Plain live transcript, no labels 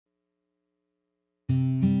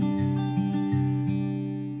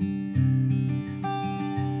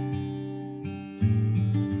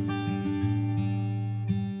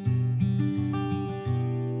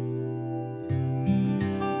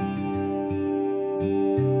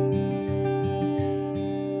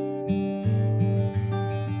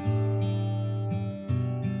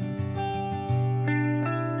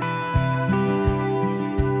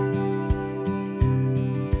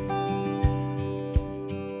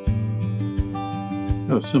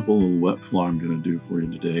Got a simple little wet fly I'm going to do for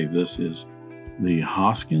you today. This is the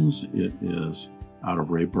Hoskins. It is out of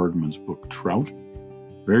Ray Bergman's book, Trout.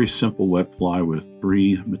 Very simple wet fly with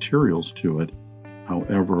 3 materials to it.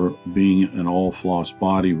 However, being an all floss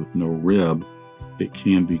body with no rib, it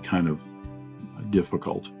can be kind of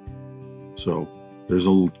difficult. So there's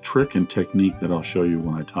a little trick and technique that I'll show you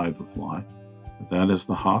when I tie the fly. But that is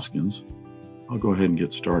the Hoskins. I'll go ahead and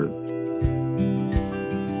get started.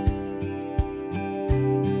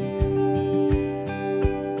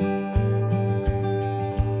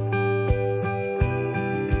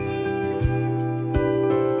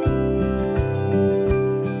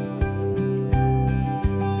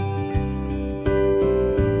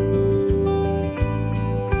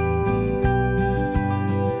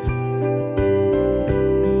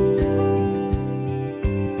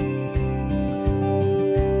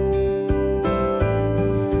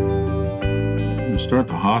 Start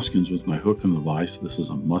the Hoskins with my hook and the vise. This is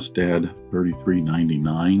a Mustad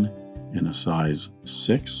 3399 in a size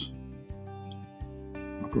 6.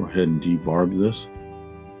 I'll go ahead and debarb this.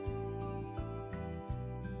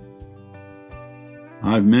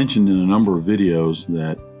 I've mentioned in a number of videos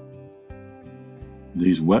that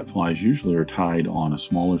these wet flies usually are tied on a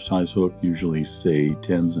smaller size hook, usually say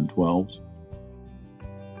 10s and 12s.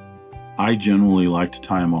 I generally like to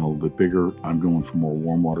tie them on a little bit bigger. I'm going for more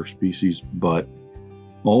warm water species, but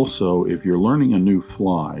also, if you're learning a new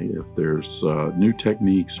fly, if there's new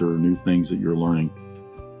techniques or new things that you're learning,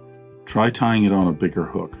 try tying it on a bigger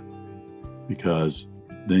hook, because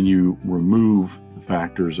then you remove the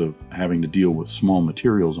factors of having to deal with small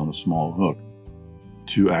materials on a small hook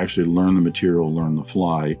to actually learn the material, learn the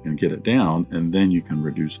fly, and get it down, and then you can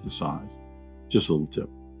reduce the size. Just a little tip.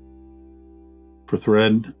 For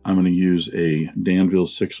thread, I'm going to use a Danville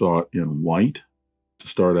 6/0 in white. To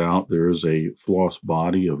start out, there is a floss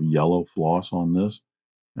body of yellow floss on this,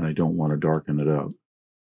 and I don't want to darken it up.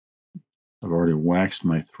 I've already waxed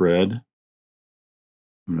my thread.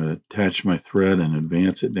 I'm going to attach my thread and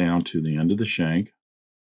advance it down to the end of the shank.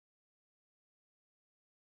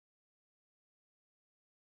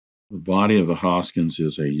 The body of the Hoskins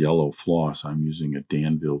is a yellow floss. I'm using a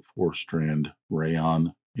Danville 4-strand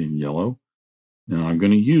Rayon in yellow. Now I'm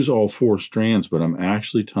going to use all 4 strands, but I'm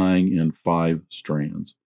actually tying in 5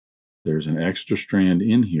 strands. There's an extra strand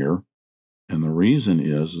in here, and the reason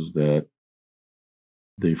is that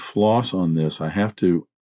the floss on this, I have to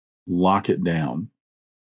lock it down.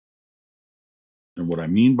 And what I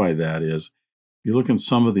mean by that is, if you look in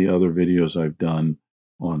some of the other videos I've done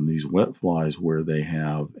on these wet flies where they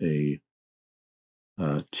have a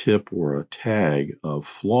tip or a tag of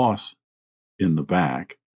floss in the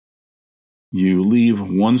back, you leave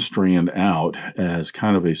one strand out as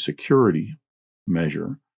kind of a security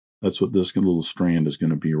measure. That's what this little strand is going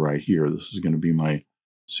to be right here. This is going to be my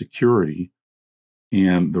security.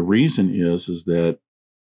 And the reason is that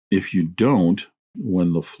if you don't,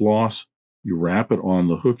 when the floss, you wrap it on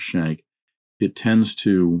the hook shank, it tends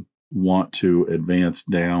to want to advance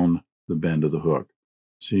down the bend of the hook.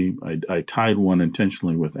 See, I tied one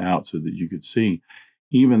intentionally without so that you could see,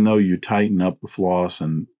 even though you tighten up the floss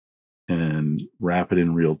and wrap it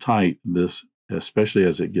in real tight, this, especially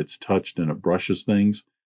as it gets touched and it brushes things,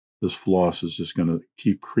 this floss is just going to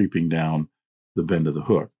keep creeping down the bend of the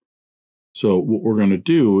hook. So what we're going to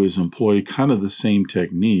do is employ kind of the same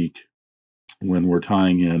technique when we're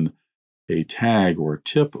tying in a tag or a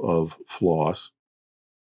tip of floss,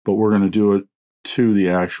 but we're going to do it to the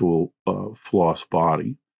actual floss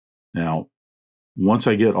body. Now, once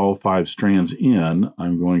I get all 5 strands in,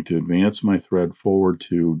 I'm going to advance my thread forward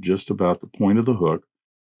to just about the point of the hook.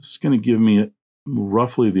 This is going to give me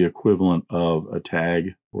roughly the equivalent of a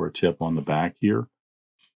tag or a tip on the back here.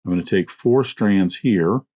 I'm going to take 4 strands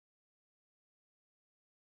here.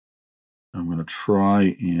 I'm going to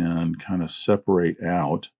try and kind of separate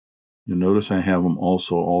out. You'll notice I have them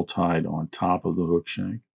also all tied on top of the hook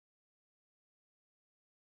shank.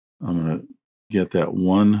 I'm going to get that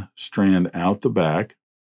 1 strand out the back.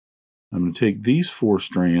 I'm going to take these 4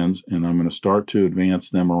 strands and I'm going to start to advance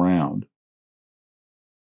them around.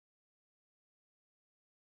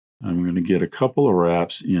 I'm going to get a couple of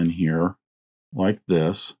wraps in here like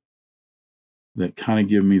this that kind of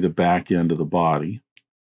give me the back end of the body.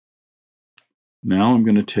 Now I'm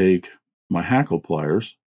going to take my hackle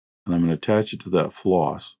pliers and I'm going to attach it to that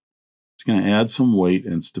floss. It's going to add some weight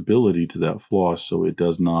and stability to that floss so it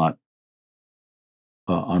does not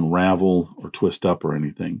unravel or twist up or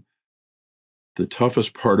anything. The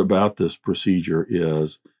toughest part about this procedure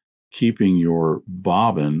is keeping your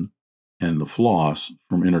bobbin and the floss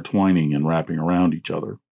from intertwining and wrapping around each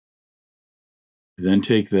other. Then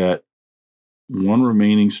take that one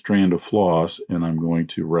remaining strand of floss, and I'm going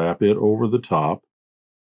to wrap it over the top,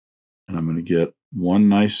 and I'm going to get one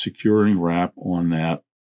nice securing wrap on that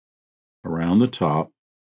around the top,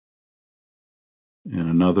 and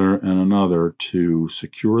another to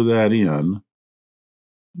secure that in,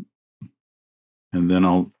 and then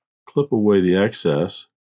I'll clip away the excess,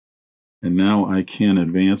 and now I can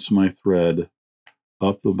advance my thread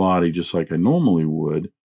up the body just like I normally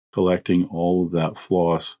would, collecting all of that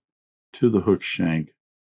floss to the hook shank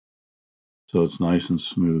so it's nice and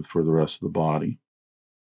smooth for the rest of the body.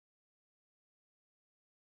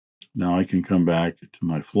 Now I can come back to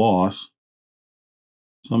my floss.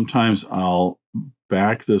 Sometimes I'll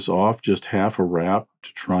back this off just half a wrap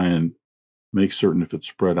to try and make certain if it's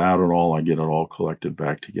spread out at all, I get it all collected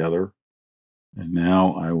back together. And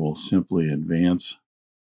now I will simply advance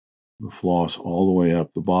the floss all the way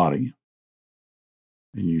up the body.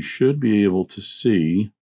 And you should be able to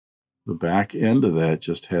see the back end of that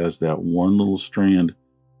just has that one little strand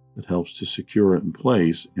that helps to secure it in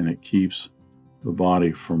place, and it keeps the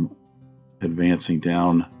body from advancing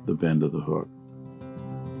down the bend of the hook.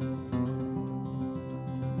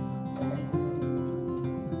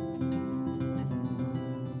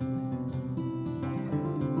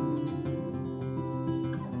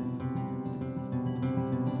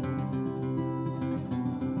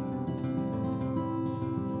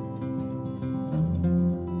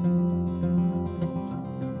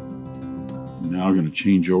 Now I'm going to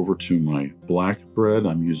change over to my black thread.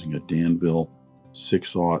 I'm using a Danville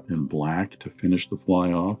 6/0 in black to finish the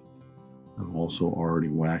fly off. I've also already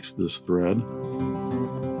waxed this thread.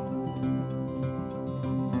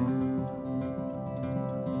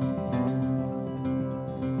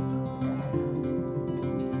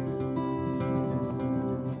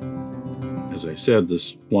 As I said,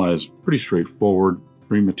 this fly is pretty straightforward.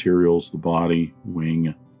 3 materials: the body,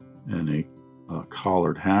 wing, and a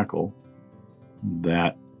collared hackle.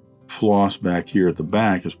 That floss back here at the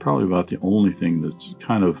back is probably about the only thing that's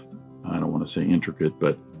kind of, I don't want to say intricate,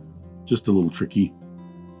 but just a little tricky.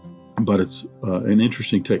 But it's an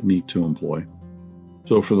interesting technique to employ.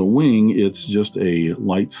 So for the wing, it's just a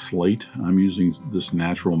light slate. I'm using this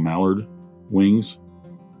natural mallard wings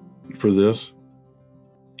for this,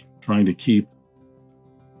 trying to keep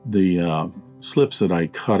the slips that I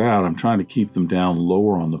cut out, I'm trying to keep them down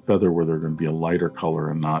lower on the feather where they're going to be a lighter color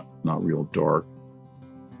and not real dark.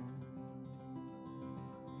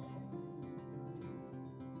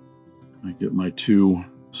 I get my 2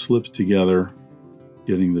 slips together,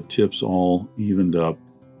 getting the tips all evened up,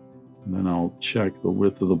 and then I'll check the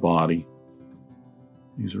width of the body.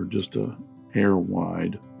 These are just a hair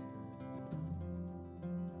wide.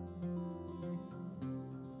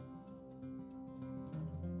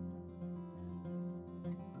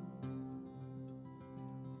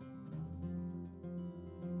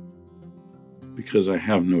 Because I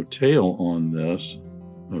have no tail on this,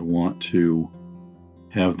 I want to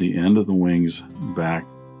have the end of the wings back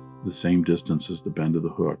the same distance as the bend of the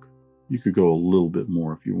hook. You could go a little bit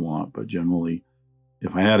more if you want, but generally,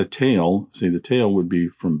 if I had a tail, say the tail would be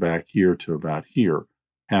from back here to about here.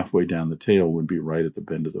 Halfway down the tail would be right at the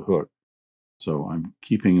bend of the hook. So I'm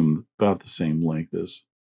keeping them about the same length as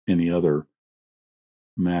any other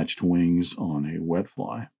matched wings on a wet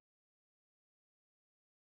fly.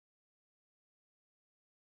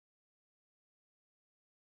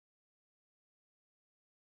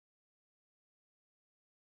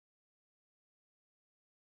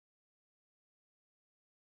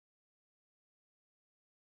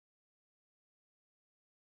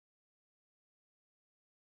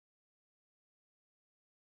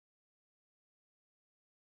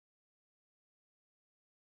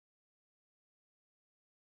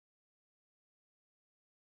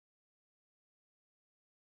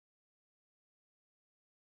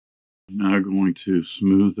 I'm now going to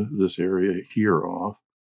smooth this area here off,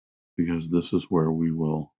 because this is where we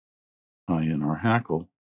will tie in our hackle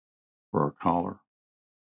for our collar.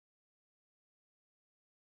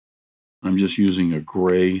 I'm just using a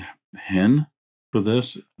gray hen for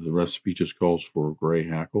this. The recipe just calls for a gray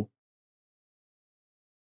hackle.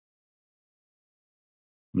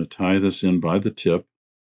 I'm going to tie this in by the tip.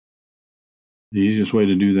 The easiest way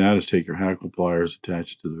to do that is take your hackle pliers,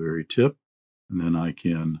 attach it to the very tip, and then I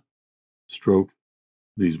can stroke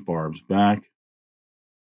these barbs back.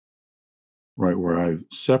 Right where I've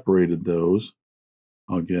separated those,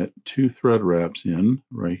 I'll get 2 thread wraps in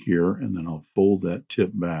right here, and then I'll fold that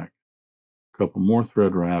tip back. A couple more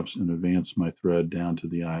thread wraps and advance my thread down to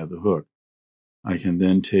the eye of the hook. I can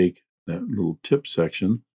then take that little tip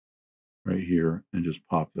section right here and just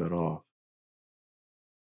pop that off.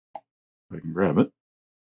 If I can grab it.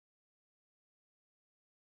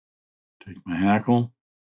 Take my hackle.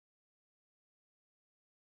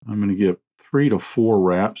 I'm going to get 3 to 4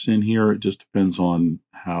 wraps in here. It just depends on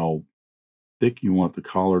how thick you want the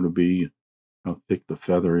collar to be, how thick the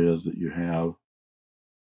feather is that you have.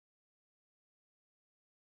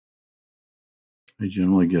 I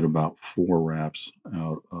generally get about 4 wraps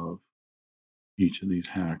out of each of these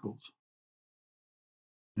hackles.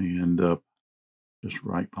 They end up just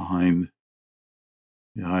right behind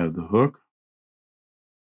the eye of the hook.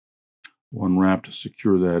 1 wrap to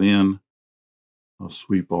secure that in. I'll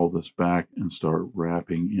sweep all this back and start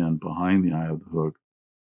wrapping in behind the eye of the hook,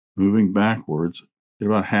 moving backwards, get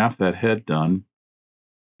about half that head done,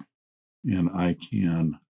 and I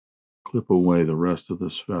can clip away the rest of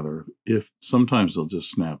this feather. If sometimes they'll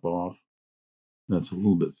just snap off. That's a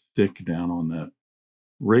little bit thick down on that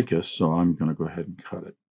rachis, so I'm going to go ahead and cut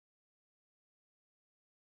it.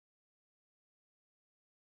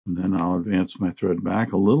 And then I'll advance my thread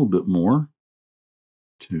back a little bit more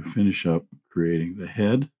to finish up creating the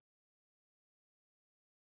head.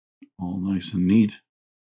 All nice and neat.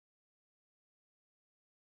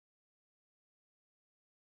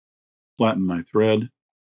 Flatten my thread,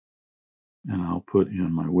 and I'll put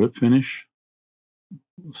in my whip finish,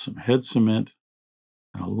 some head cement,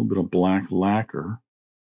 and a little bit of black lacquer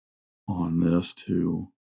on this to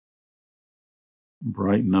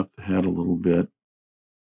brighten up the head a little bit.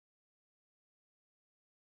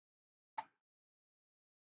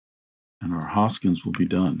 And our Hoskins will be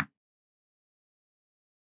done.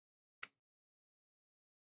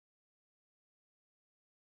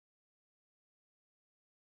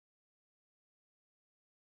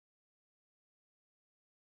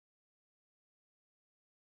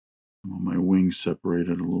 My wings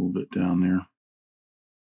separated a little bit down there.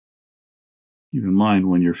 Keep in mind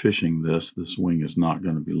when you're fishing this wing is not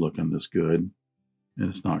going to be looking this good, and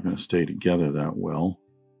it's not going to stay together that well.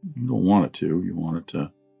 You don't want it to. You want it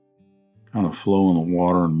to kind of flow in the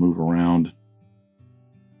water and move around.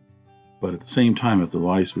 But at the same time, at the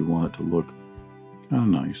vise, we want it to look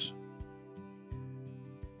kind of nice.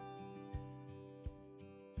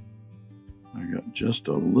 I got just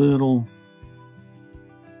a little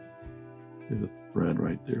bit of thread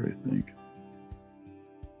right there, I think.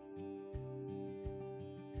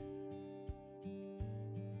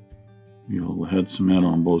 A little head cement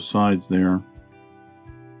on both sides there.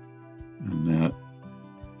 And that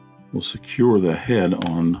will secure the head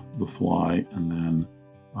on the fly, and then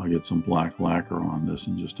I'll get some black lacquer on this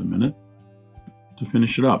in just a minute to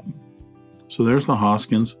finish it up. So there's the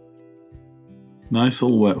Hoskins. Nice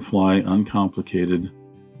little wet fly, uncomplicated,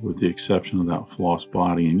 with the exception of that floss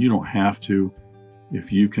body. And you don't have to.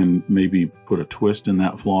 If you can maybe put a twist in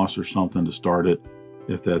that floss or something to start it,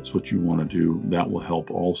 if that's what you want to do, that will help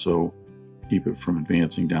also keep it from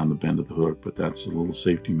advancing down the bend of the hook. But that's a little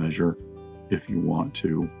safety measure if you want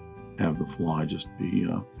to have the fly just be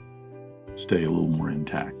stay a little more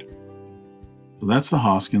intact. So that's the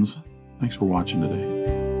Hoskins. Thanks for watching today.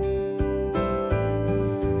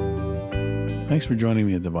 Thanks for joining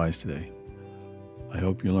me at the vise today. I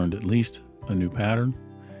hope you learned at least a new pattern,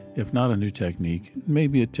 if not a new technique,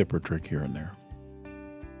 maybe a tip or trick here and there.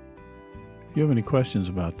 If you have any questions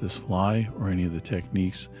about this fly or any of the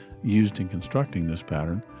techniques used in constructing this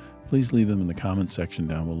pattern, please leave them in the comments section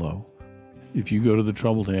down below. If you go to the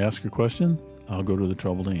trouble to ask a question, I'll go to the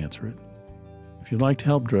trouble to answer it. If you'd like to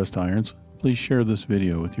help dressed irons, please share this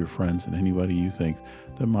video with your friends and anybody you think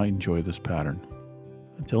that might enjoy this pattern.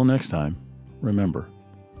 Until next time, remember,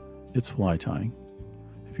 it's fly tying.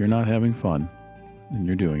 If you're not having fun, then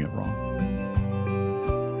you're doing it wrong.